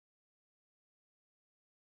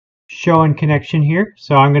showing connection here,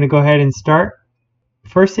 so I'm going to go ahead and start.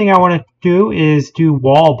 First thing I want to do is do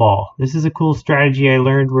wall ball. This is a cool strategy I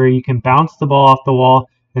learned where you can bounce the ball off the wall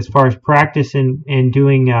as far as practice and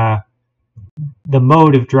doing the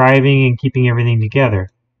mode of driving and keeping everything together.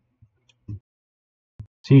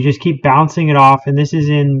 So you just keep bouncing it off, and this is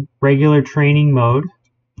in regular training mode.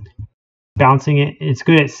 Bouncing it, it's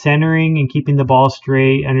good at centering and keeping the ball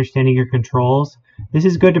straight, understanding your controls. This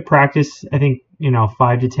is good to practice, I think,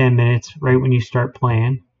 5 to 10 minutes right when you start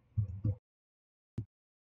playing.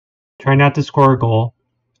 Try not to score a goal.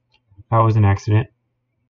 That was an accident.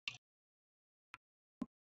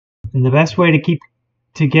 And the best way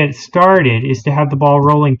to get started is to have the ball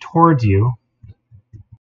rolling towards you.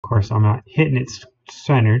 Of course, I'm not hitting it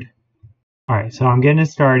centered. Alright, so I'm getting it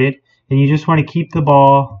started, and you just want to keep the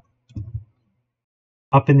ball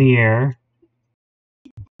up in the air,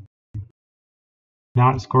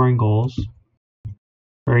 not scoring goals.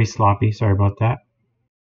 Very sloppy, sorry about that.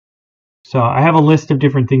 So I have a list of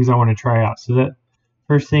different things I want to try out. So the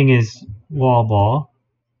first thing is wall ball.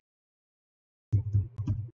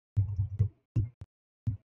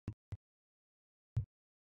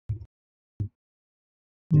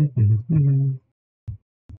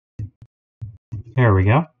 There we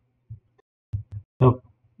go. So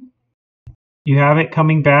you have it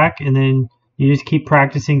coming back, and then you just keep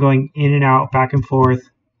practicing going in and out, back and forth.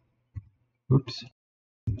 Oops.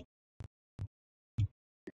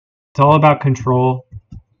 It's all about control.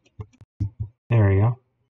 There we go.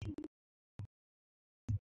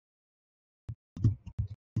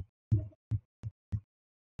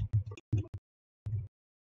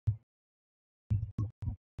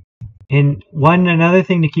 And another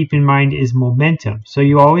thing to keep in mind is momentum. So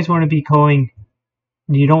you always want to be going,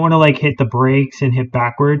 you don't want to like hit the brakes and hit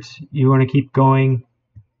backwards. You want to keep going,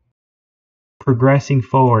 progressing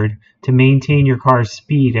forward to maintain your car's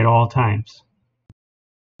speed at all times.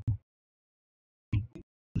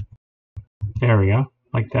 There we go,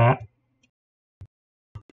 like that.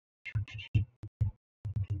 Of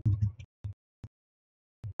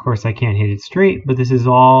course, I can't hit it straight, but this is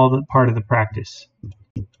all part of the practice.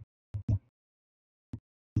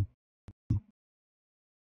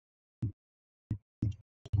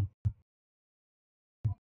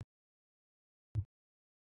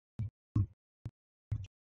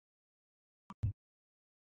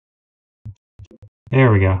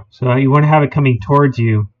 There we go. So you want to have it coming towards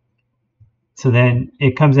you, so then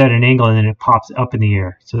it comes at an angle and then it pops up in the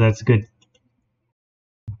air. So that's good.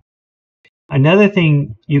 Another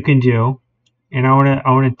thing you can do, and I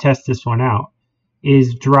want to test this one out,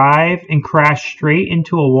 is drive and crash straight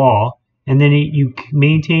into a wall, and then you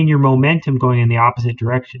maintain your momentum going in the opposite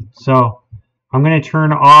direction. So I'm going to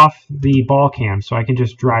turn off the ball cam so I can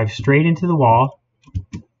just drive straight into the wall.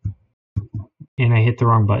 And I hit the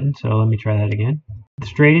wrong button, so let me try that again.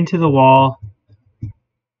 Straight into the wall.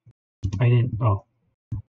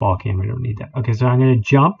 Ball cam, I don't need that. Okay, so I'm going to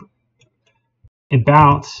jump and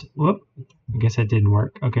bounce. Whoop, I guess that didn't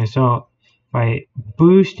work. Okay, so if I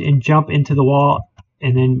boost and jump into the wall,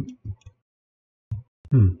 and then,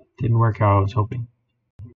 didn't work how I was hoping.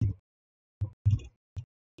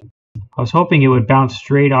 I was hoping it would bounce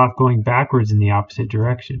straight off going backwards in the opposite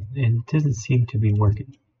direction, and it doesn't seem to be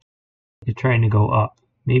working. It's trying to go up.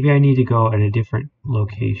 Maybe I need to go at a different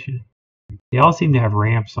location. They all seem to have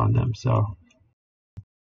ramps on them, so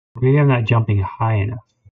maybe I'm not jumping high enough.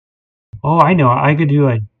 Oh, I know. I could do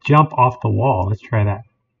a jump off the wall. Let's try that.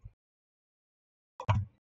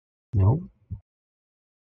 Nope.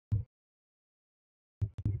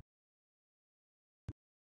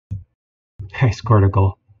 I scored a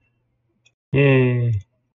goal. Yay.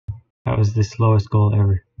 That was the slowest goal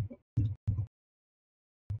ever.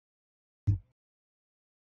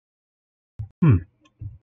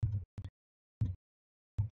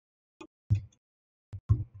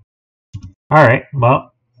 Alright,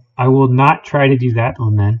 well, I will not try to do that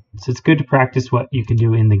one then. So it's good to practice what you can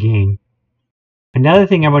do in the game. Another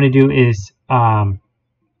thing I want to do is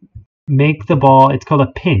make the ball, it's called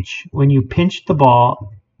a pinch. When you pinch the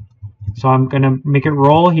ball, so I'm going to make it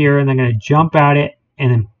roll here, and I'm going to jump at it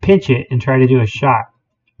and then pinch it and try to do a shot.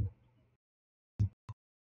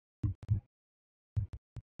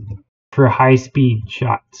 For high-speed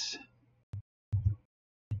shots.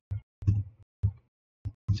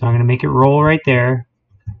 So I'm going to make it roll right there,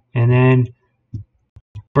 and then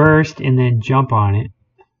burst, and then jump on it.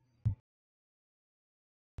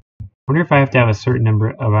 I wonder if I have to have a certain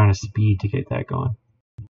amount of speed to get that going.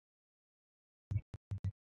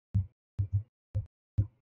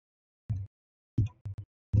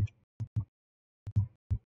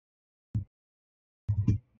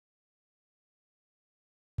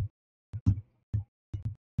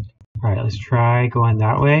 Alright, let's try going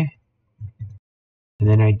that way. And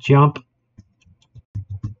then I jump.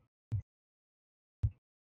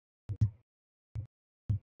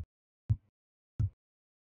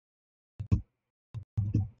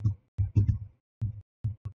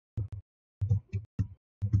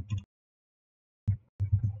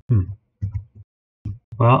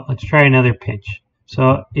 Well, let's try another pinch.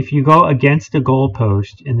 So if you go against the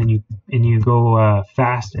goalpost and then you go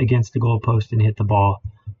fast against the goalpost and hit the ball,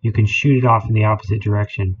 you can shoot it off in the opposite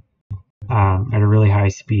direction at a really high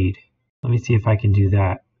speed. Let me see if I can do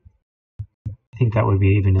that. I think that would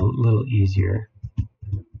be even a little easier.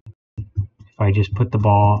 If I just put the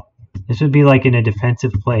ball, this would be like in a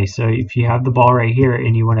defensive play. So if you have the ball right here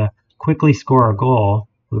and you want to quickly score a goal,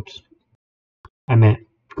 oops, I meant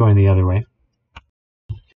going the other way.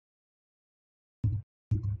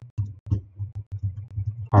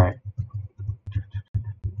 All right.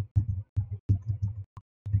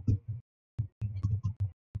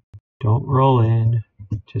 Don't roll in,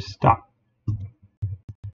 just stop.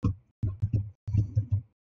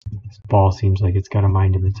 This ball seems like it's got a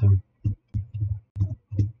mind of its own.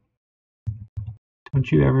 Don't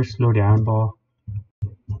you ever slow down, ball?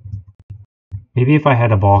 Maybe if I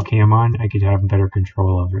had a ball cam on, I could have better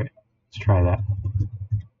control over it. Let's try that.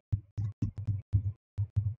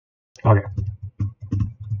 Okay.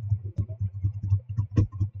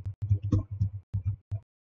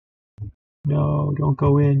 No, don't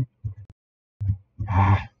go in.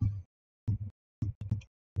 Ah.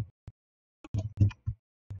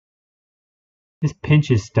 This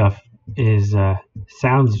pinches stuff is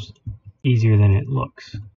sounds easier than it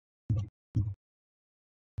looks.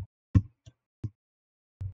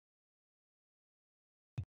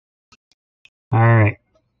 Alright.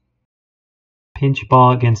 Pinch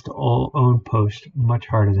ball against own post. Much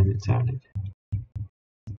harder than it sounded.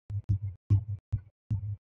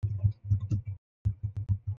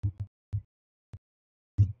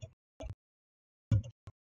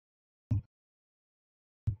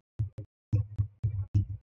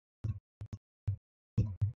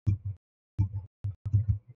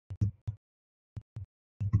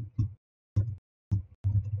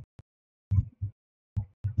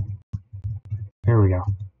 There we go.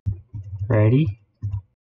 Ready?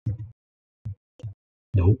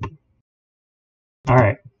 Nope.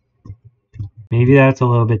 Alright. Maybe that's a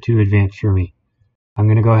little bit too advanced for me. I'm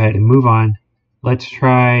going to go ahead and move on. Let's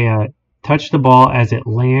try touch the ball as it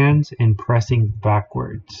lands and pressing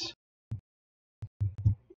backwards.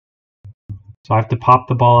 So I have to pop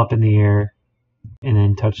the ball up in the air and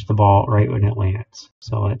then touch the ball right when it lands.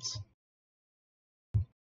 So let's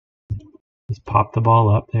pop the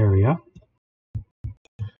ball up. There we go.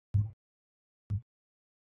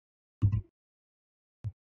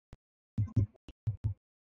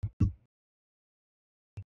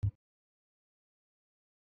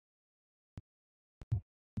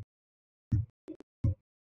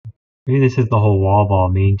 Maybe this is the whole wall ball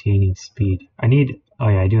maintaining speed. Oh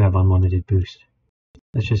yeah, I do have unlimited boost.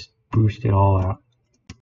 Let's just boost it all out.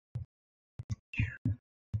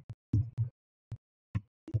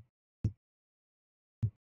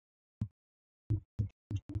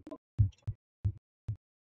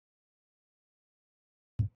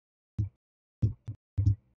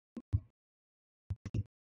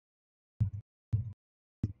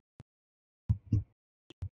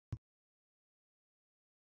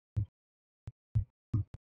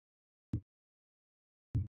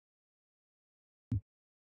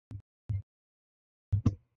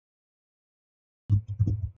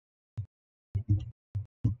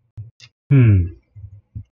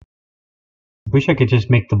 Wish I could just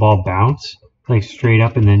make the ball bounce, like straight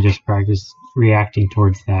up, and then just practice reacting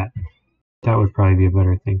towards that. That would probably be a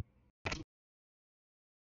better thing.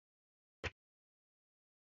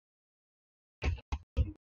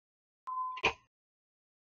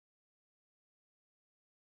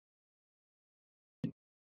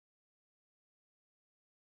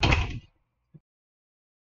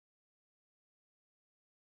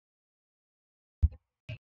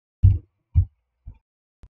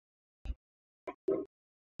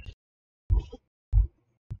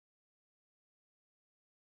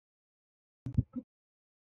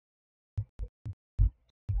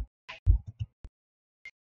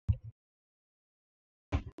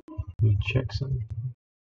 Let me check something.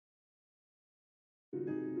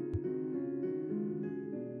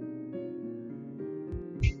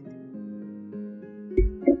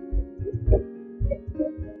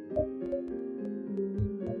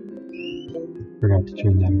 Forgot to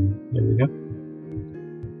turn that on. There we go.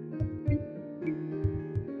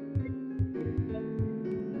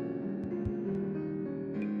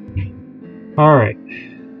 Alright.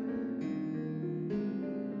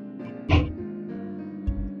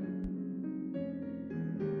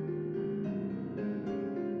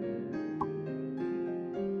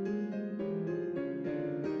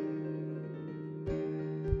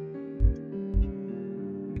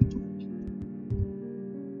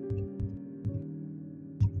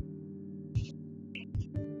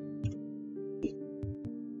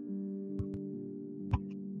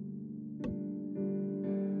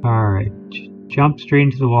 Alright. Jump straight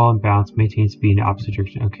into the wall and bounce. Maintain speed in opposite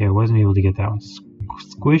direction. Okay, I wasn't able to get that one.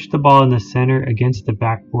 Squish the ball in the center against the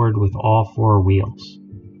backboard with all 4 wheels.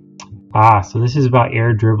 Ah, so this is about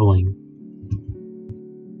air dribbling.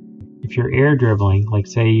 If you're air dribbling, like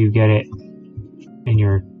say you get it and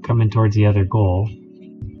you're coming towards the other goal,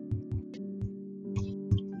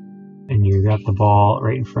 and you got the ball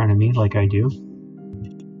right in front of me like I do.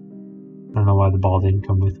 I don't know why the ball didn't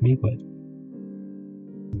come with me, but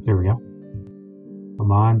there we go.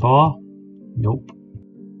 Come on, ball. Nope.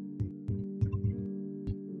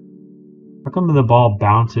 How come the ball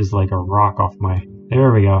bounces like a rock off my...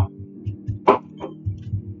 There we go.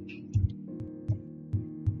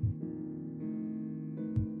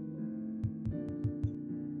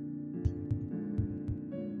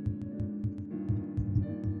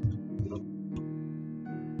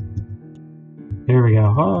 There we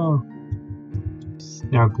go. Oh.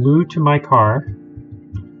 Now glue to my car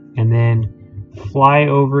and then fly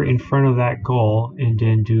over in front of that goal and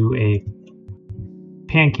then do a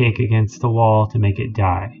pancake against the wall to make it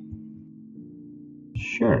die.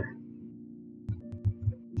 Sure.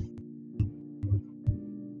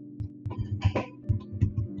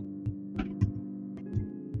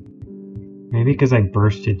 Maybe because I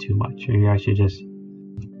bursted too much. Maybe I should just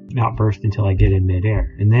not burst until I get in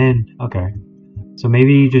midair. And then, okay. So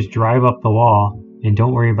maybe you just drive up the wall and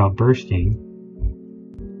don't worry about bursting.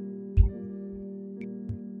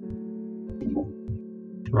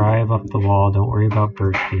 Drive up the wall, don't worry about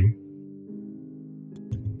bursting.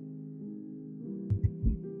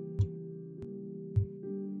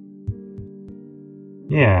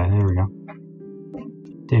 Yeah, there we go.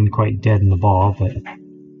 Didn't quite deaden the ball, but...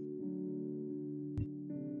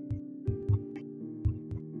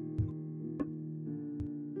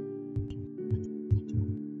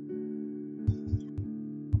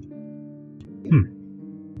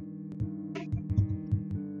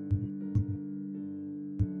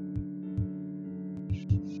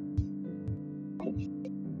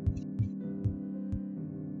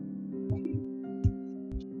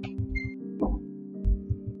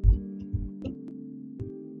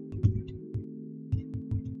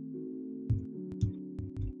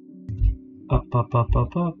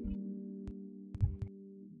 Up.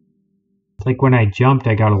 It's like when I jumped,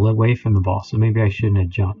 I got away from the ball, so maybe I shouldn't have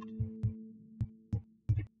jumped.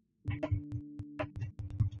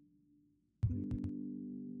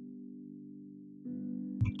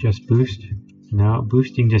 Just boost? No,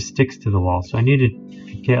 boosting just sticks to the wall, so I need to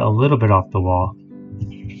get a little bit off the wall.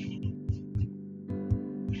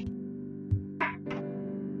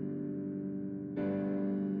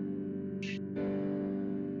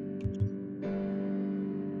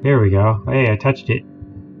 There we go. Hey, I touched it.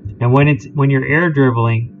 And when you're air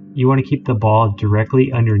dribbling, you want to keep the ball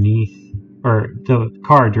directly underneath, or the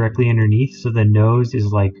car directly underneath, so the nose is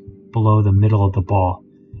like below the middle of the ball,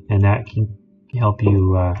 and that can help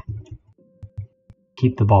you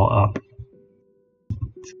keep the ball up.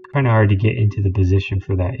 It's kind of hard to get into the position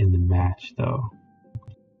for that in the match, though.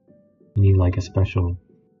 You need like a special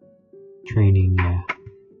training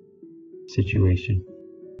situation.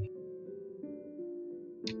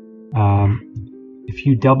 If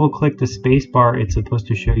you double click the space bar, it's supposed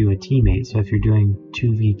to show you a teammate. So if you're doing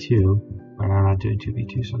 2v2, but I'm not doing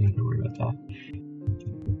 2v2, so I'm not going to worry about that.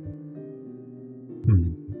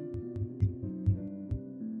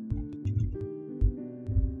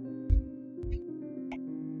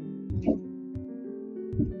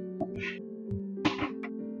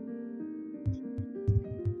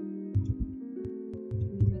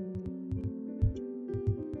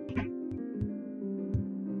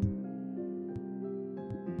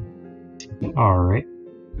 Alright,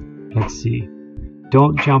 let's see.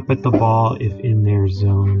 Don't jump at the ball if in their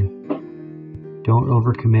zone. Don't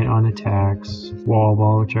overcommit on attacks. Wall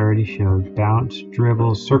ball, which I already showed. Bounce,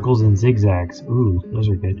 dribbles, circles, and zigzags. Ooh, those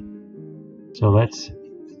are good. So let's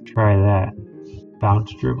try that.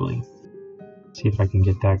 Bounce dribbling. See if I can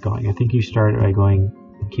get that going. I think you start by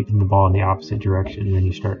keeping the ball in the opposite direction, and then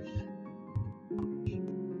you start.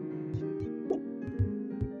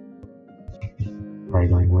 Probably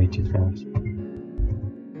going way too fast.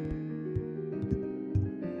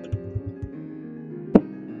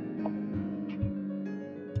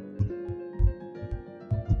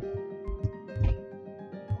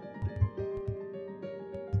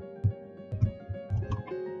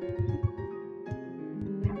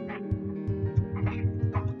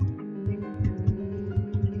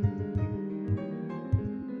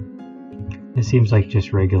 It seems like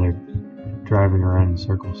just regular driving around in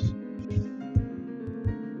circles.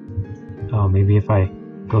 Oh, maybe if I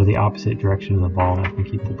go the opposite direction of the ball, I can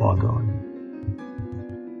keep the ball going.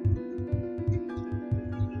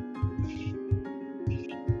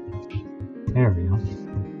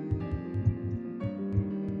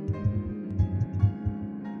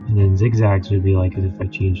 zigzags would be like if I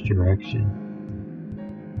changed direction.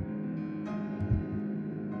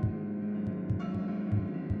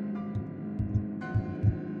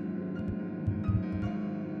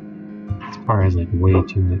 This car has like way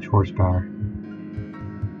too much horsepower.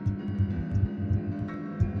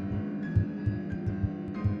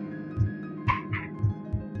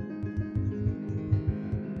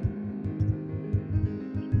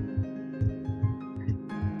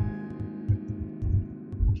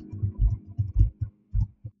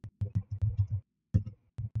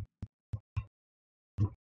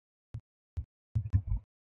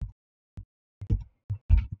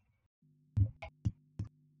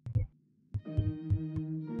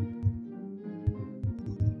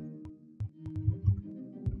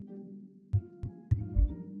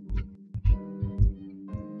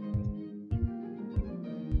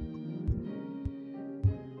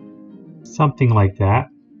 Something like that.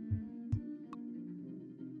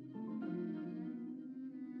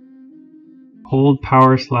 Hold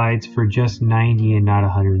power slides for just 90 and not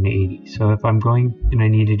 180. So if I'm going and I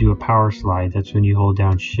need to do a power slide, that's when you hold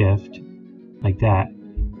down shift like that,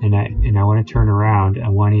 and I want to turn around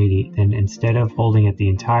at 180, then instead of holding it the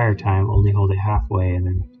entire time, only hold it halfway, and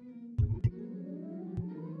then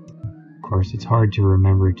of course it's hard to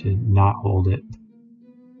remember to not hold it.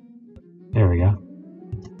 There we go.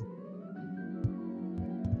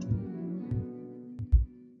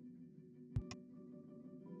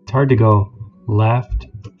 It's hard to go left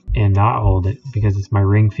and not hold it because it's my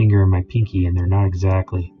ring finger and my pinky and they're not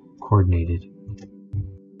exactly coordinated.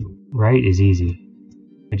 Right is easy.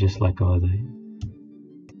 I just let go of the...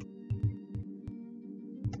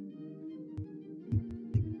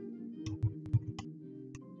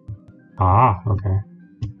 Ah, okay.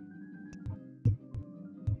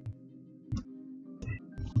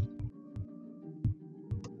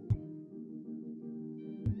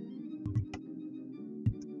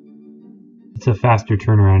 It's a faster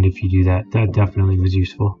turnaround if you do that. That definitely was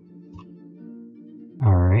useful.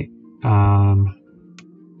 Alright.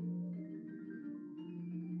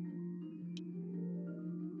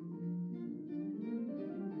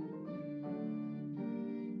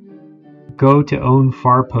 Go to own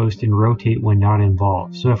far post and rotate when not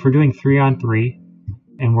involved. So if we're doing 3-on-3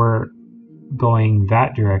 and we're going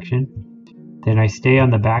that direction, then I stay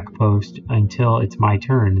on the back post until it's my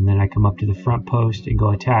turn, and then I come up to the front post and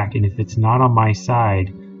go attack. And if it's not on my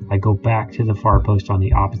side, I go back to the far post on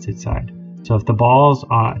the opposite side. So if the ball's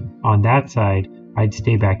on that side, I'd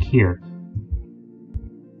stay back here.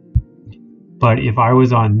 But if I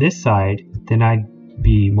was on this side, then I'd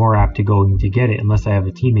be more apt to go to get it unless I have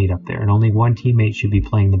a teammate up there. And only one teammate should be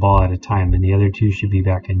playing the ball at a time, and the other two should be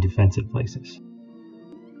back in defensive places.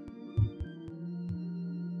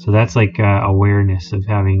 So that's like awareness of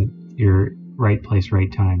having your right place,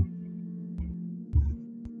 right time.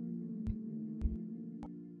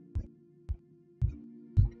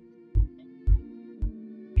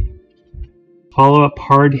 Follow up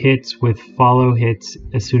hard hits with follow hits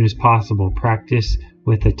as soon as possible. Practice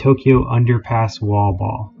with the Tokyo underpass wall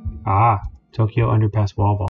ball. Ah, Tokyo underpass wall ball.